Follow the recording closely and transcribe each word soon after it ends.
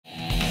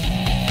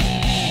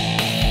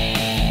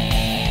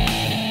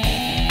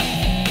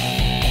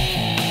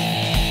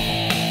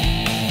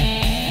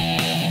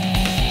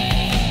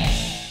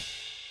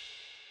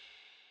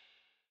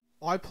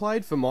I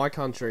played for my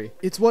country.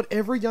 It's what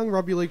every young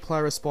rugby league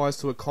player aspires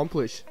to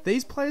accomplish.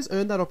 These players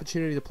earned that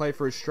opportunity to play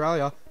for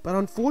Australia, but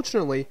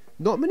unfortunately,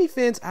 not many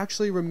fans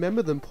actually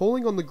remember them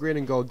pulling on the green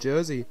and gold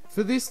jersey.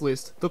 For this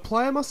list, the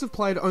player must have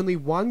played only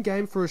one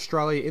game for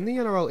Australia in the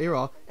NRL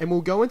era, and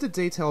we'll go into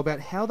detail about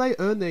how they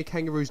earned their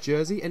Kangaroos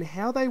jersey and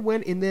how they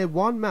went in their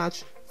one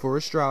match for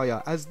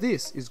Australia, as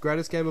this is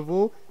greatest game of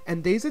all,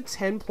 and these are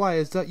 10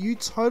 players that you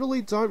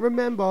totally don't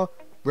remember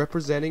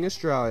representing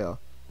Australia.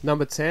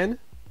 Number 10,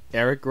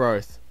 Eric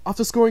Grothe.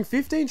 After scoring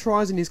 15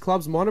 tries in his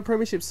club's minor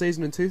premiership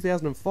season in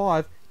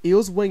 2005,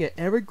 Eels winger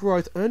Eric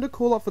Grothe earned a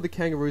call-up for the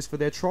Kangaroos for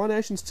their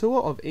Tri-Nations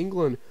tour of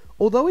England.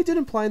 Although he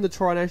didn't play in the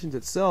Tri-Nations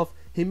itself,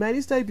 he made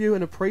his debut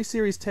in a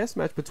pre-series test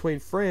match between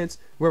France,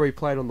 where he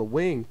played on the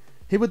wing.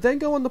 He would then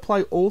go on to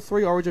play all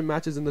 3 Origin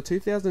matches in the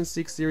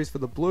 2006 series for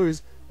the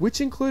Blues, which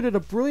included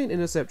a brilliant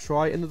intercept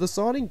try in the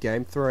deciding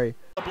Game 3.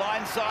 The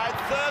blind side,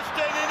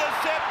 Thurston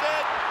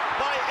intercepted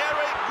by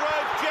Eric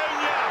Grothe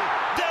Jnr.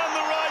 Down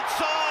the right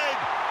side,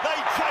 they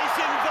chase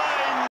in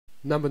vain.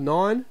 Number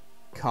 9,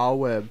 Carl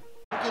Webb.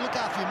 You look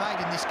after your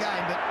mate in this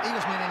game, but he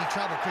wasn't in any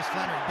trouble, Chris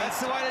Flannery. That's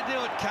the way to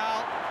do it,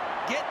 Carl.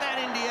 Get that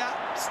into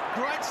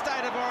you. Great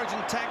state of origin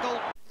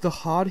tackle. The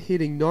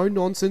hard-hitting,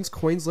 no-nonsense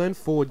Queensland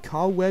forward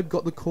Carl Webb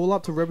got the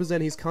call-up to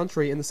represent his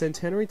country in the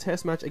centenary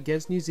test match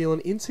against New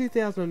Zealand in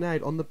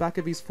 2008 on the back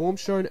of his form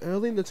shown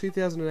early in the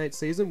 2008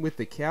 season with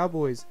the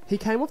Cowboys. He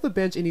came off the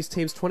bench in his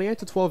team's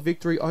 28-12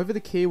 victory over the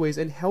Kiwis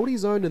and held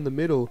his own in the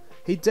middle.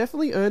 He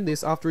definitely earned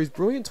this after his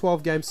brilliant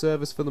 12-game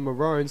service for the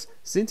Maroons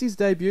since his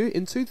debut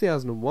in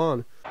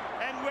 2001.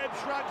 And Webb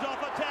shrugs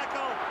off a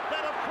tackle.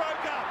 That'll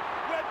Croker.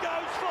 Webb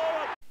goes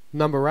forward.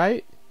 Number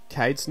 8,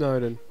 Cade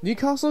Snowden.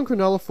 Newcastle and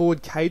Cronulla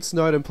forward Cade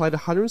Snowden played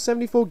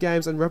 174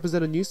 games and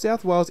represented New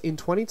South Wales in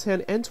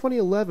 2010 and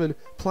 2011,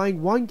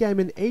 playing 1 game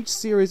in each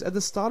series at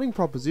the starting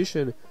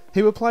proposition.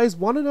 He would play his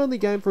one and only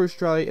game for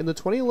Australia in the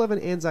 2011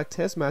 Anzac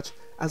Test match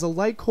as a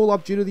late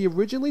call-up due to the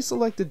originally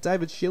selected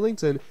David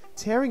Shillington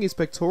tearing his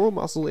pectoral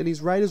muscle in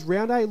his Raiders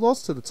Round 8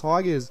 loss to the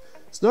Tigers.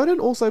 Snowden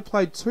also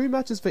played 2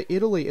 matches for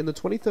Italy in the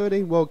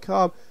 2013 World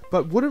Cup,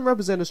 but wouldn't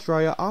represent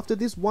Australia after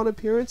this one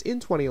appearance in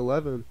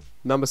 2011.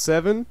 Number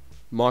 7,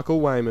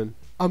 Michael Weyman.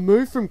 A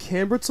move from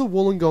Canberra to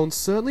Wollongong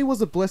certainly was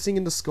a blessing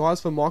in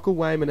disguise for Michael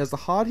Weyman, as the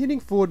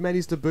hard-hitting forward made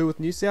his debut with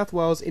New South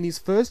Wales in his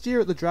first year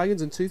at the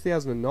Dragons in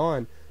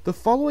 2009. The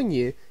following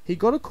year, he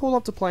got a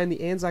call-up to play in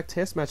the Anzac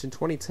Test match in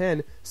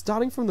 2010,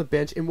 starting from the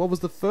bench in what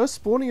was the first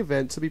sporting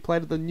event to be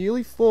played at the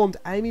newly formed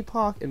Amy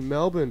Park in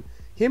Melbourne.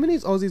 Him and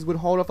his Aussies would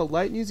hold off a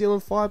late New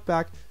Zealand fight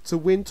back to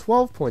win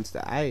 12 points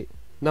to 8.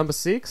 Number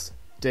 6,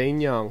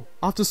 Dean Young.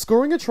 After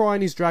scoring a try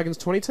in his Dragons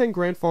 2010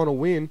 Grand Final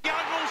win,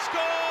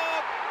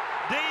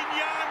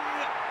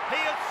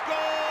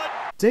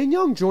 Dean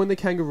Young joined the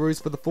Kangaroos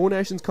for the Four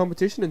Nations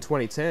competition in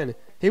 2010.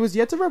 He was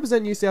yet to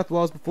represent New South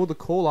Wales before the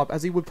call-up,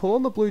 as he would pull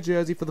on the blue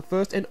jersey for the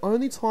first and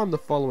only time the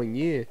following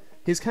year.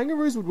 His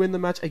Kangaroos would win the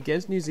match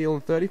against New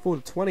Zealand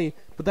 34-20,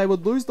 but they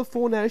would lose the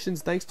Four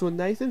Nations thanks to a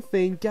Nathan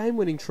Fien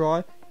game-winning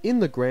try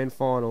in the Grand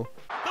Final.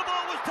 The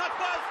ball was touched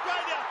by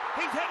Australia.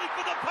 He's heading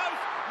for the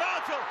post.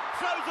 Marshall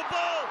throws the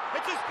ball.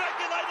 It's a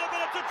speculator,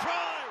 but it's a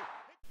try.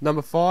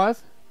 Number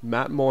 5,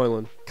 Matt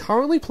Moylan.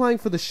 Currently playing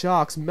for the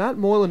Sharks, Matt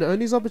Moylan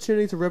earned his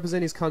opportunity to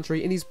represent his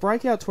country in his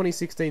breakout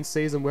 2016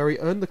 season, where he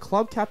earned the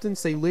club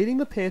captaincy, leading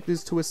the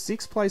Panthers to a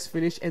 6th place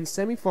finish and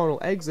semi-final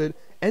exit,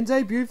 and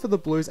debuted for the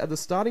Blues at the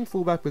starting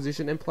fullback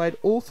position and played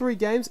all 3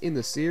 games in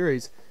the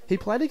series. He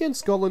played against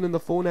Scotland in the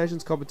Four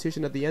Nations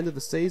competition at the end of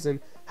the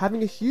season,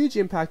 having a huge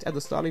impact at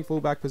the starting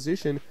fullback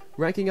position,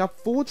 ranking up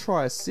 4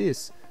 try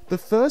assists. The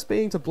first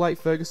being to Blake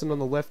Ferguson on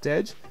the left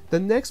edge, the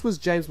next was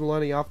James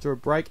Maloney after a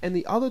break, and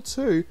the other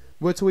 2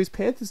 were to his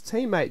Panthers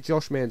teammate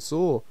Josh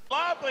Mansour.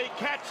 Lovely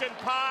catch and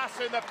pass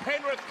in the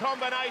Penrith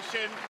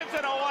combination. Gives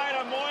it away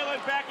to Moylan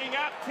backing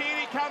up.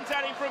 Tierney comes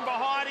at him from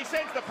behind. He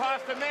sends the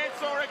pass to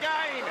Mansour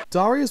again.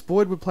 Darius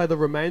Boyd would play the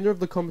remainder of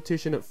the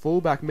competition at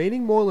fullback,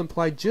 meaning Moylan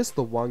played just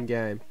the 1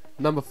 game.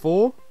 Number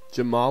 4,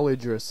 Jamal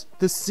Idris.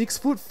 The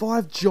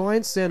 6'5"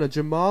 giant centre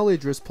Jamal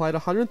Idris played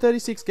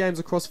 136 games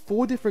across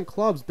 4 different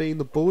clubs, being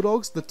the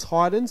Bulldogs, the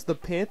Titans, the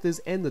Panthers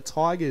and the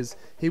Tigers.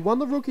 He won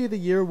the Rookie of the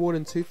Year award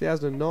in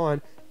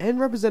 2009 and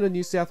represented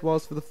New South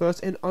Wales for the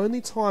first and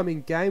only time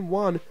in Game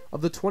 1 of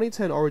the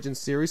 2010 Origin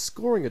Series,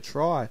 scoring a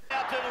try.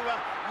 Out to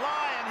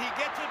Lyon, he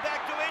gets it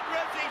back to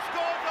Idris, he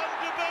scores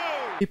on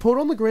debut. He pulled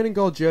on the green and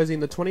gold jersey in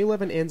the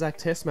 2011 Anzac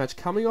Test match,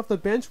 coming off the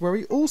bench where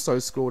he also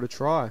scored a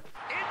try.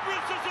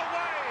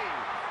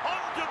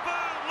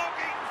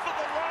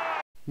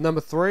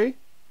 Number 3,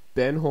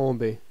 Ben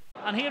Hornby.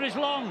 And here is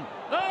Long.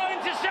 Oh,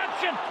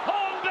 interception!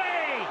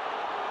 Hornby!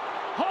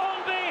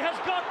 Hornby has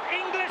got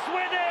Inglis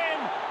with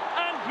him!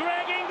 And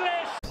Greg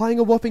Inglis! Playing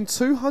a whopping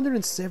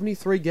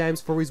 273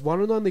 games for his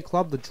one and only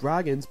club, the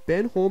Dragons,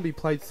 Ben Hornby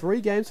played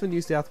 3 games for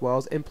New South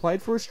Wales and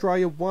played for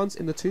Australia once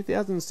in the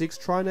 2006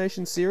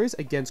 Tri-Nation Series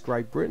against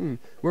Great Britain,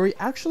 where he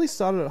actually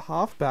started at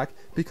halfback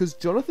because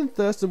Jonathan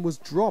Thurston was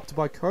dropped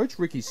by coach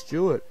Ricky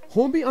Stewart.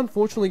 Hornby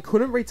unfortunately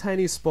couldn't retain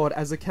his spot,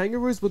 as the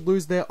Kangaroos would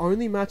lose their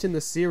only match in the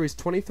series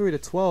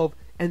 23-12,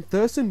 and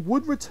Thurston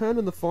would return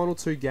in the final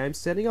 2 games,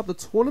 setting up the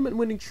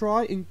tournament-winning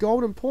try in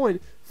Golden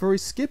Point for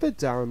his skipper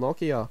Darren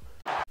Lockyer.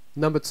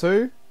 Number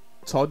 2.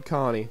 Todd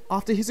Carney.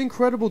 After his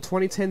incredible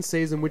 2010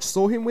 season, which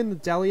saw him win the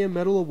Dahlia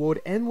Medal Award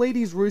and lead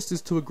his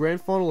Roosters to a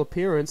grand final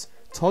appearance,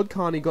 Todd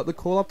Carney got the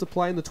call up to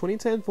play in the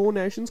 2010 Four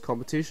Nations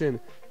competition.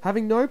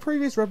 Having no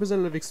previous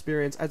representative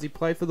experience as he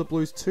played for the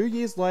Blues 2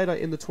 years later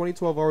in the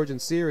 2012 Origin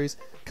Series,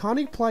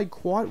 Carney played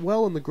quite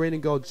well in the green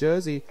and gold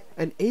jersey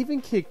and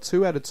even kicked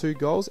 2 out of 2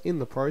 goals in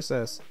the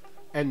process.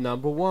 And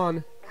number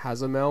 1.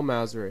 Hazem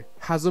Masri.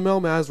 Hazem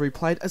Masri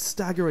played a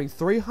staggering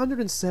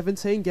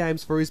 317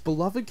 games for his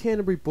beloved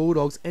Canterbury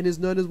Bulldogs and is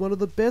known as one of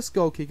the best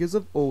goal kickers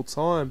of all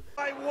time.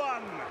 They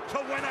won to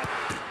win it.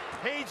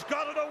 He's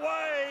got it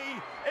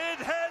away. It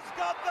has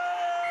got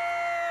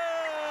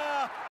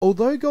there.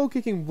 Although goal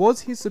kicking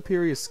was his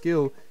superior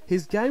skill,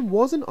 his game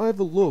wasn't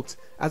overlooked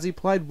as he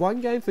played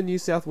 1 game for New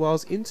South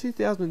Wales in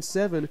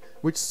 2007,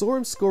 which saw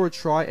him score a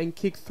try and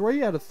kick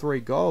 3 out of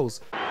 3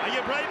 goals. Are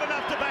you brave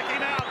enough to back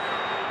him out?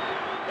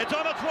 It's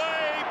on its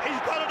way. He's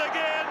got it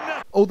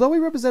again. Although he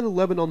represented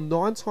Lebanon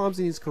 9 times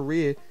in his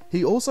career,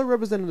 he also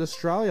represented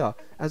Australia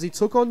as he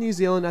took on New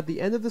Zealand at the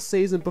end of the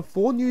season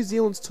before New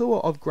Zealand's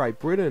tour of Great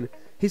Britain.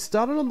 He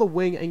started on the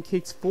wing and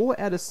kicked 4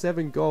 out of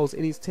 7 goals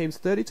in his team's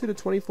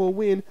 32-24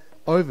 win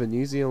over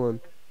New Zealand.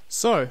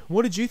 So,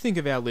 what did you think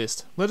of our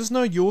list? Let us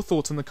know your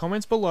thoughts in the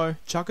comments below,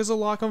 chuck us a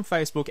like on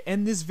Facebook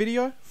and this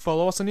video,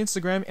 follow us on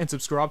Instagram and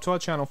subscribe to our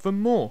channel for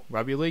more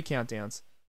Rugby League Countdowns.